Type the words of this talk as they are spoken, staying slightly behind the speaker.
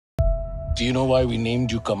Do you know why we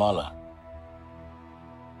named you Kamala?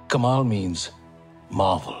 Kamal means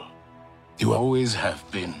marvel. You always have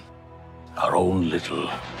been our own little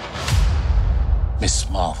Miss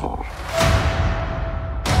Marvel.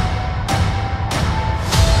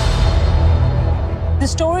 The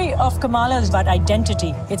story of Kamala is about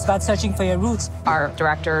identity. It's about searching for your roots. Our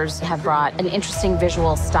directors have brought an interesting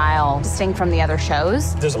visual style distinct from the other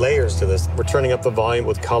shows. There's layers to this. We're turning up the volume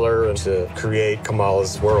with color and to create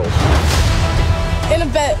Kamala's world. In a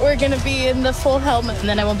bit, we're going to be in the full helmet, and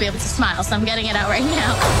then I won't be able to smile, so I'm getting it out right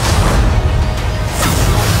now.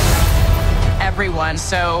 Everyone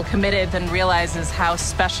so committed and realizes how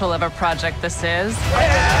special of a project this is.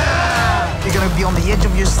 Yeah! You're going to be on the edge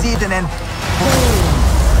of your seat, and then boom.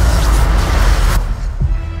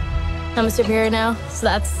 I'm a superhero now, so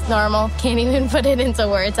that's normal. Can't even put it into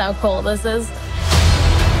words how cool this is.